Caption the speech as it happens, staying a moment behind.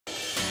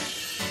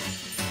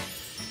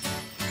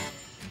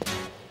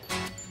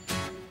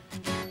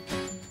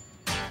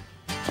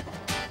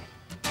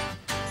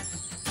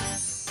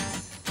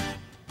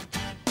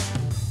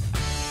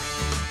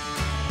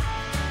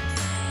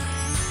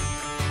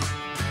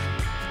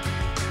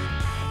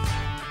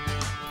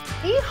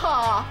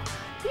Iha,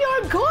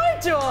 you're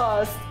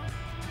gorgeous!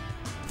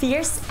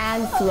 Fierce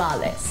and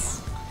flawless.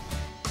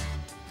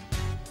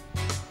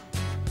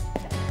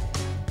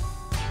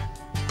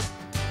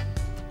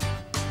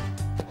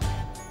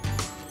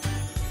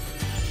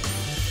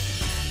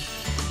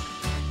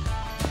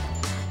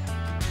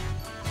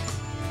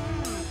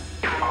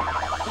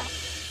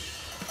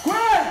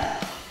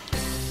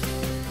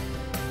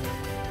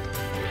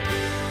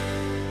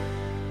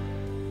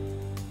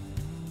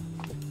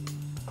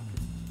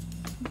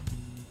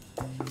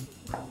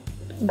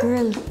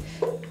 Girl,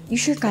 you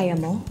sure kaya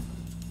mo?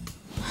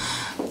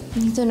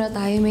 Dito na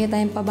tayo, may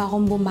time pa ba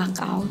akong bumack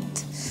out?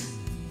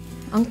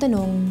 Ang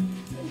tanong,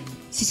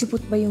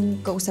 sisipot ba yung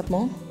kausap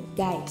mo?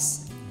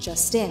 Guys,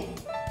 Justin,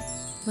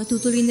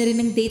 matutuloy na rin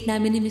ang date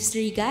namin ni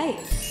Mystery Guy.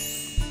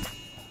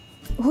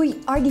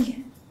 Hoy,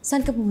 Ardi,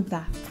 saan ka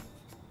pumunta?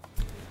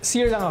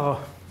 CR lang ako.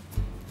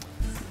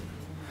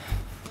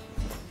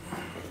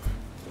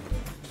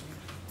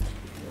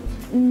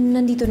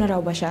 Nandito na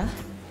raw ba siya?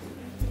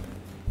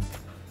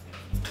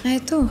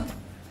 Ito.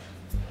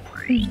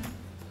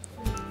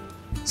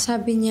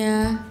 Sabi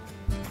niya,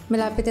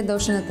 malapit na daw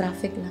siya na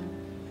traffic lang.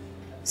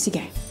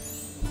 Sige.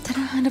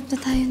 Tara, hanap na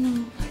tayo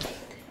ng...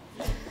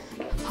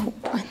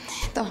 Haupan.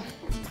 Ito.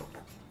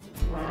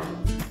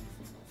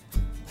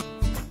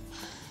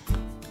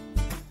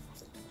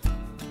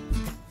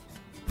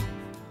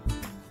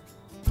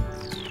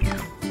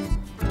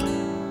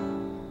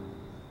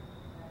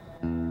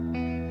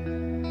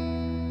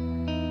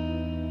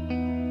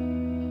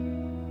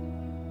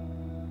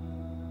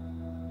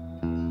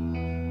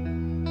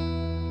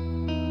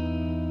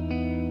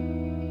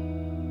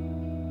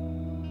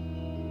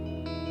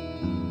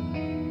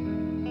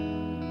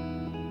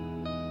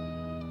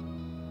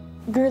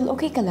 Girl,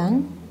 okay ka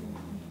lang?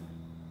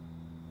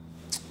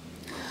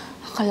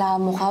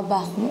 Akala mo ka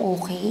ba kung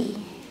okay?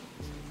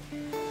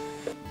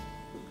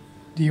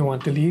 Do you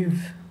want to leave?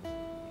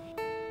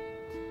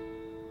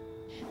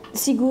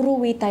 Siguro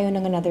wait tayo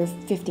ng another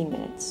 15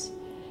 minutes.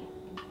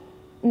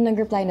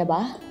 Nag-reply na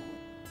ba?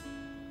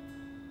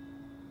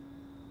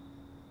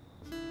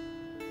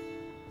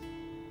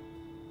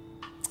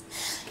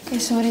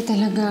 Sorry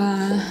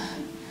talaga.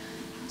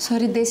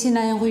 Sorry dahil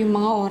sinayang ko yung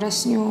mga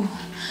oras niyo.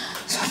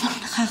 Sobrang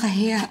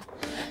nakakahiya.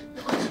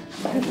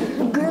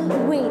 Girl,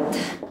 wait.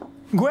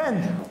 Gwen!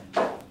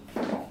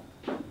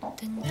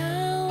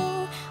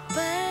 Tanaw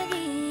pa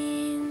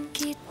rin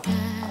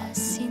kita,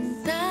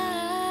 sinta.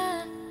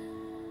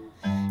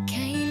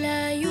 Kay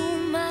layo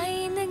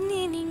may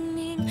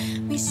nagniningning,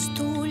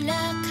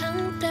 mistula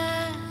kang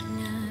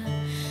tala.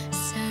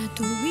 Sa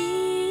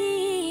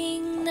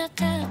tuwing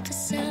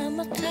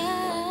nakakasama ka.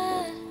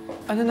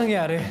 Ano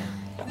nangyari?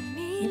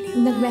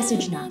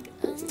 Nag-message na.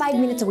 5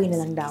 minutes away na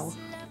lang daw.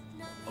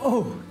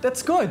 Oh,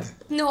 that's good.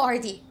 No,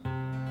 Ardi.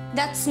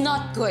 That's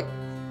not good.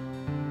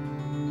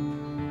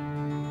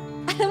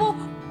 Alam mo,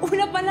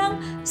 una pa lang,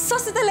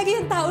 sus na talaga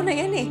yung tao na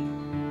yan eh.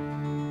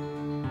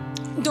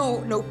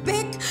 No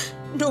pic,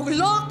 no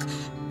lock,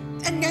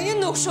 and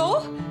ngayon no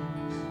show?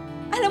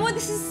 Alam mo,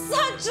 this is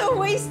such a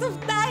waste of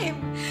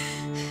time.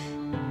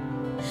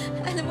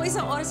 Alam mo,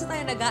 isang oras na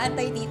tayo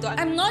nag-aantay dito.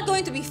 I'm not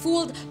going to be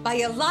fooled by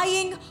a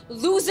lying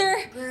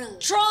loser,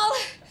 troll.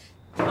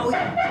 Oh.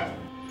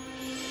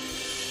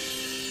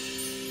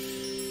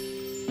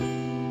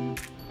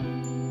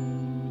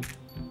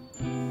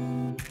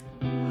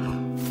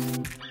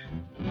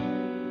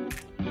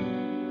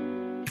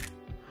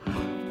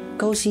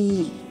 Ikaw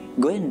si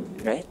Gwen,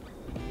 right?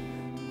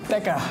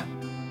 Teka.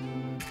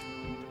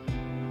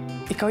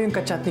 Ikaw yung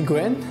kachat ni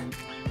Gwen?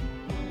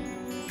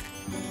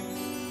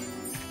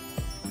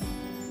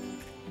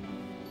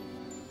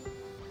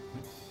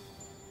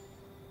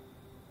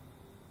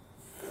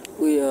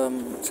 Uy,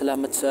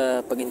 salamat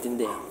sa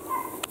pag-intindi.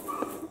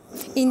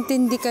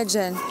 Intindi ka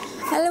dyan.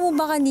 Alam mo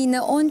ba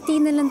kanina, onti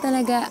na lang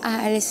talaga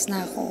aalis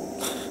na ako.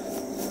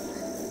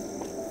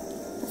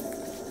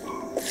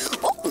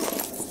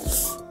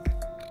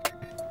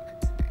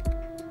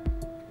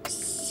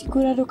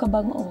 Sigurado ka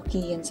bang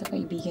okay yan sa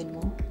kaibigan mo?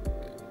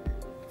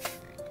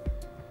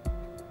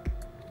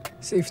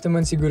 Safe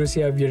naman siguro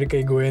si Javier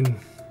kay Gwen.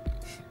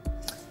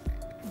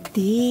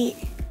 Di.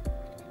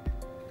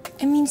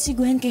 I mean, si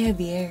Gwen kay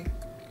Javier.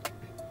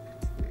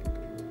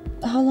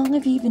 How long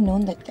have you even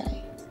known that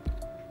guy?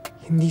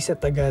 Hindi sa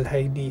tagal,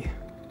 Heidi.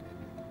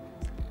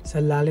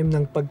 Sa lalim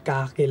ng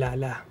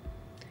pagkakakilala.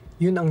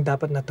 Yun ang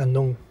dapat na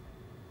tanong.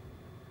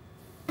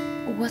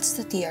 What's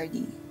the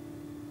TRD?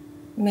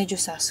 Medyo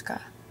sas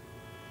ka.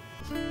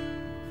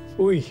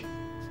 Uy,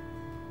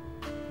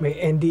 may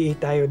NDA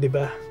tayo, di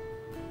ba?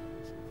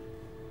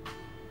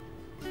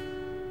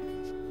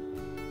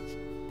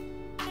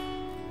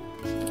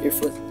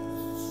 Careful.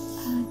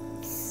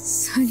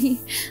 Sorry,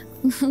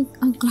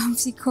 ang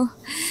clumsy ko.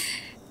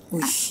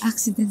 Uy,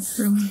 Accident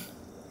prone.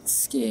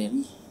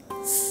 scary.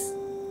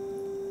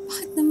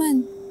 Bakit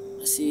naman?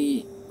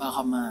 Kasi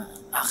baka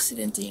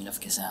ma-accident in love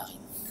ka sa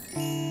akin.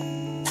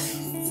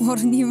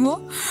 Horny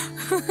mo?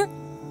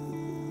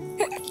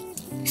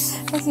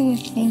 Kasi,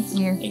 thank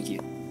you. Thank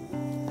you.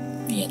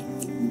 Yan.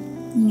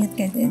 Ingat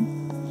ka din.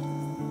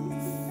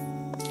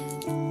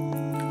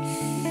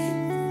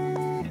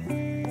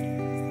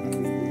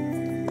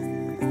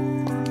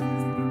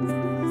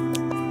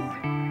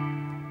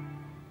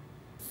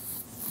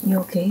 You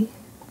okay?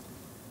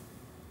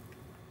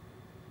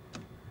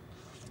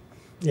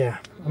 Yeah,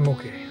 I'm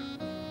okay.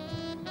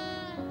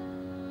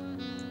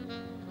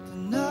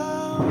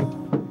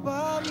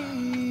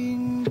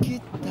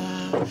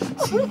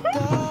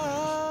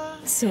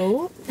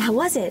 So, how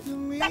was it?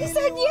 I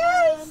said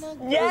yes!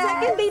 Yes!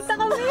 Second date na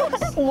kami!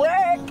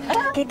 Work!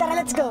 Okay, tara,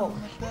 let's go!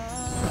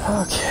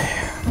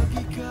 Okay.